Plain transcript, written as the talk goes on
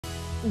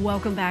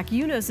Welcome back.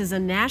 UNOS is a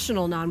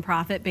national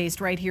nonprofit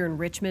based right here in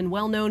Richmond,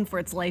 well known for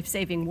its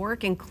life-saving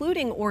work,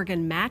 including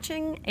organ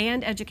matching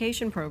and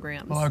education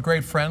programs. Well, our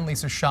great friend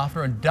Lisa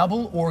Schaffner and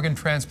double organ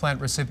transplant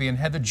recipient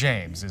Heather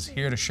James is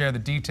here to share the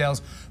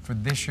details for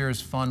this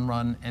year's Fun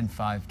Run and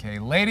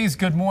 5K. Ladies,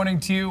 good morning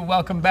to you.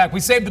 Welcome back.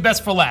 We saved the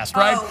best for last,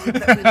 right? Oh,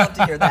 we'd love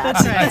to hear that.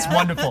 That's right. That's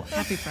wonderful.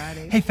 Happy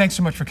Friday. Hey, thanks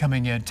so much for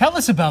coming in. Tell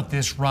us about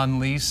this run,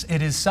 Lise.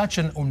 It is such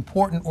an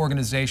important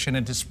organization,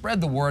 and to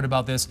spread the word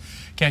about this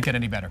can't get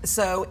any better.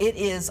 So it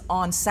is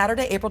on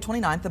Saturday, April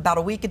 29th, about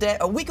a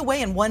week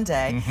away in one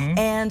day,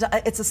 and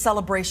it's a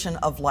celebration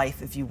of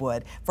life, if you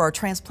would, for our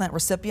transplant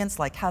recipients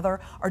like Heather,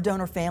 our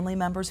donor family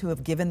members who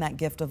have given that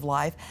gift of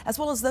life, as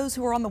well as those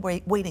who are on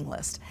the waiting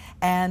list.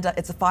 And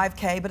it's a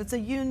 5K, but it's a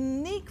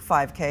unique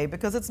 5K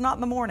because it's not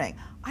in the morning.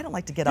 I don't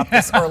like to get up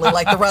this early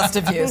like the rest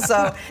of you,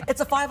 so it's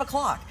a 5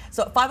 o'clock.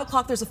 So at 5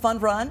 o'clock there's a fun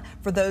run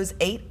for those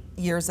 8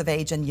 years of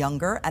age and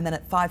younger, and then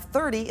at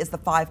 5:30 is the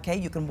 5K.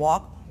 You can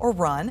walk or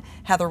run.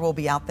 Heather will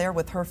be out there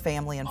with her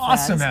family and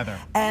friends. Awesome, Heather.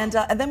 And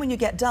then when you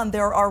get done,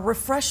 there are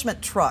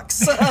refreshment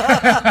trucks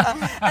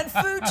and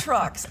food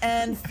trucks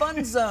and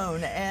fun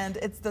zone, and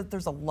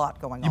there's a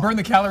lot going on. You burn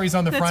the calories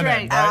on the front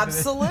end, right?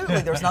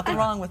 Absolutely, there's nothing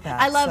wrong with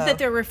that. I love that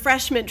they're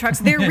refreshment trucks.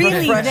 They're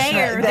really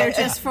there. They're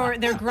just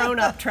they're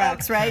grown-up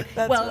trucks, right?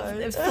 That's well, right.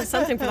 It's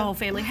something for the whole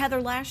family.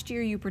 Heather, last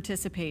year you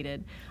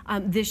participated.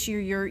 This year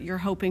you're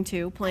hoping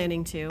to,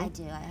 planning to. I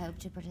do. I hope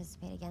to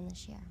participate again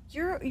this year.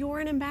 You're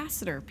an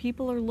ambassador.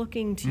 People are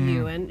looking to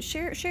you, and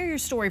share your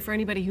story for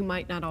anybody who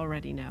might not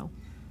already know.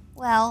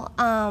 Well,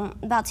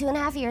 about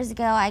 2.5 years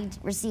ago, I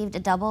received a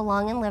double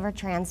lung and liver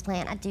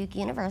transplant at Duke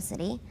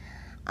University,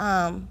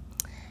 and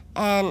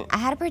I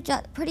had a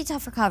pretty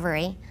tough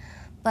recovery.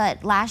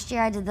 But last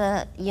year I did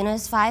the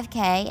UNOS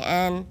 5K,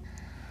 and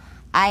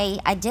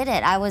I did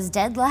it. I was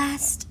dead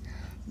last,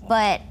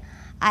 but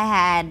I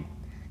had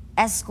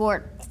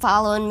escort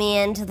following me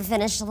into the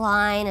finish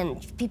line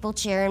and people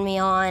cheering me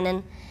on,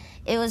 and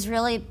it was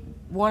really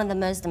one of the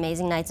most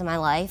amazing nights of my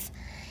life.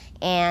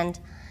 And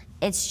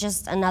it's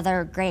just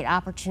another great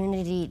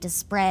opportunity to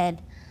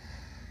spread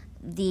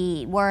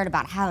the word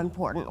about how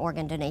important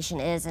organ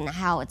donation is and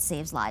how it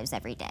saves lives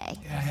every day.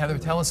 Yeah, Heather,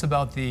 tell us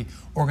about the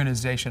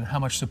organization, how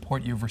much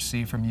support you've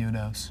received from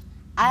UNOS.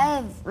 I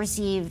have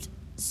received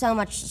so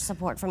much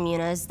support from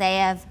UNOS.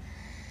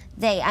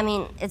 I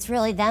mean, it's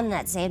really them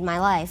that saved my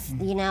life.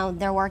 You know,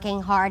 they're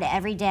working hard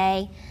every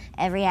day,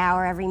 every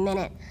hour, every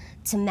minute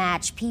to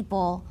match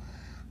people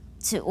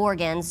to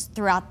organs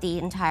throughout the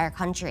entire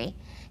country.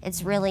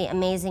 It's really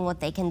amazing what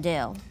they can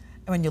do.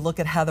 And when you look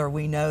at Heather,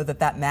 we know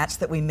that match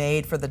that we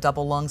made for the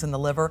double lungs and the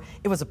liver,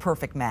 it was a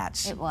perfect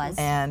match. It was.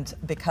 And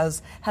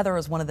because Heather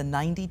is one of the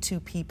 92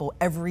 people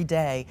every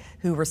day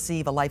who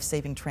receive a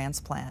life-saving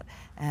transplant.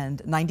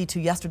 And 92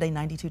 yesterday,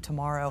 92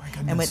 tomorrow.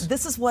 And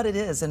this is what it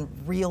is in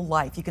real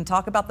life. You can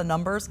talk about the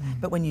numbers,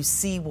 but when you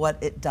see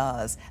what it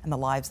does and the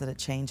lives that it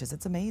changes,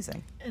 it's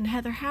amazing. And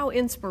Heather, how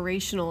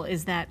inspirational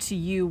is that to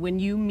you when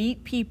you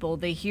meet people,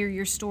 they hear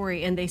your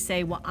story, and they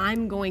say, well,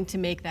 I'm going to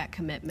make that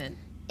commitment?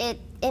 It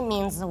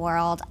means the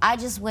world. I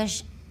just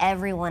wish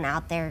everyone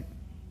out there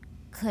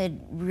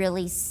could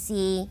really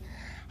see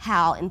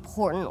how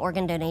important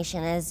organ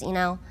donation is. You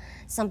know,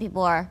 some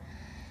people are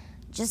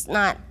just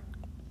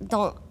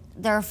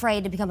they're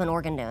afraid to become an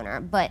organ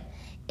donor, but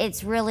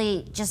it's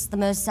really just the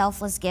most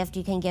selfless gift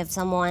you can give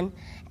someone,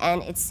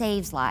 and it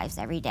saves lives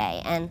every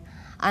day. And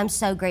I'm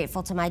so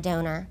grateful to my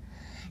donor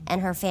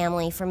and her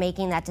family for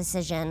making that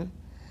decision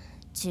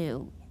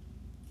to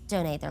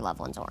donate their loved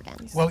ones'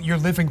 organs. Well, you're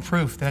living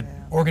proof that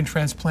organ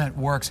transplant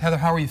works. Heather,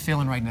 how are you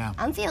feeling right now?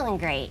 I'm feeling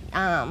great.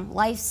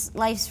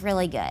 Life's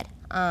really good.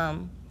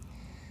 You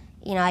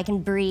know, I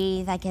can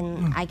breathe. I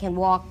can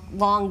walk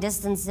long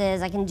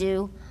distances. I can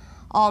do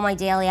all my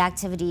daily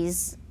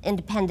activities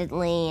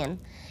independently, and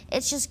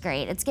it's just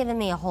great. It's given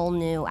me a whole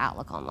new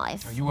outlook on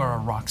life. You are a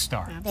rock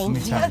star. Thank Let me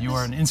tell you, you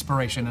are an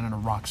inspiration and a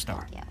rock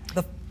star. Yeah.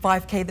 The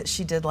 5K that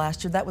she did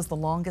last year, that was the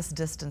longest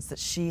distance that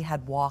she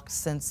had walked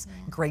since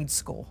grade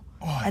school.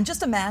 Oh. And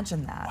just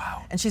imagine that.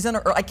 Wow. And she's in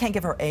her, I can't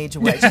give her age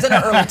away, she's in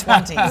her early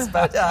 20s,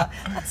 but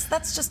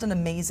that's just an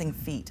amazing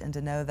feat, and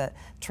to know that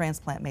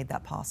transplant made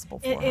that possible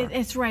for her.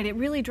 It's right, it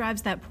really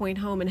drives that point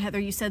home. And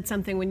Heather, you said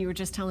something when you were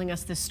just telling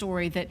us this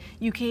story that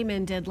you came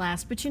in dead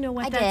last, but you know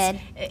what?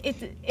 I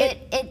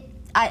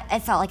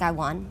felt like I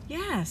won.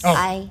 Yes.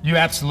 Oh, you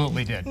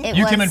absolutely did.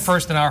 You came in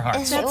first in our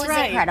hearts. It was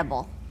right.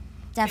 incredible.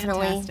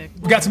 Definitely. Fantastic.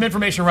 We've got some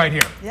information right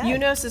here. Yeah.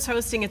 UNOS is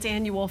hosting its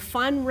annual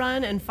Fun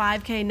Run and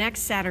 5K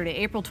next Saturday,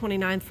 April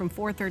 29th from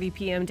 4:30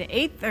 p.m. to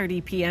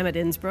 8:30 p.m. at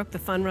Innsbruck. The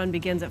Fun Run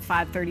begins at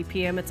 5:30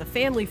 p.m. It's a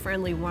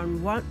family-friendly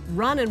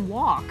run and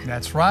walk.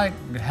 That's right.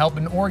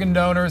 Helping organ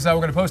donors. We're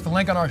going to post the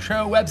link on our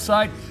show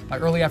website by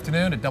early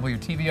afternoon at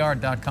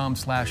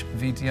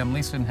WTVR.com/VTM.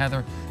 Lisa and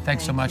Heather,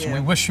 thanks so much. And we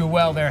wish you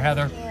well there,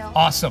 Heather. Thank you.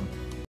 Awesome.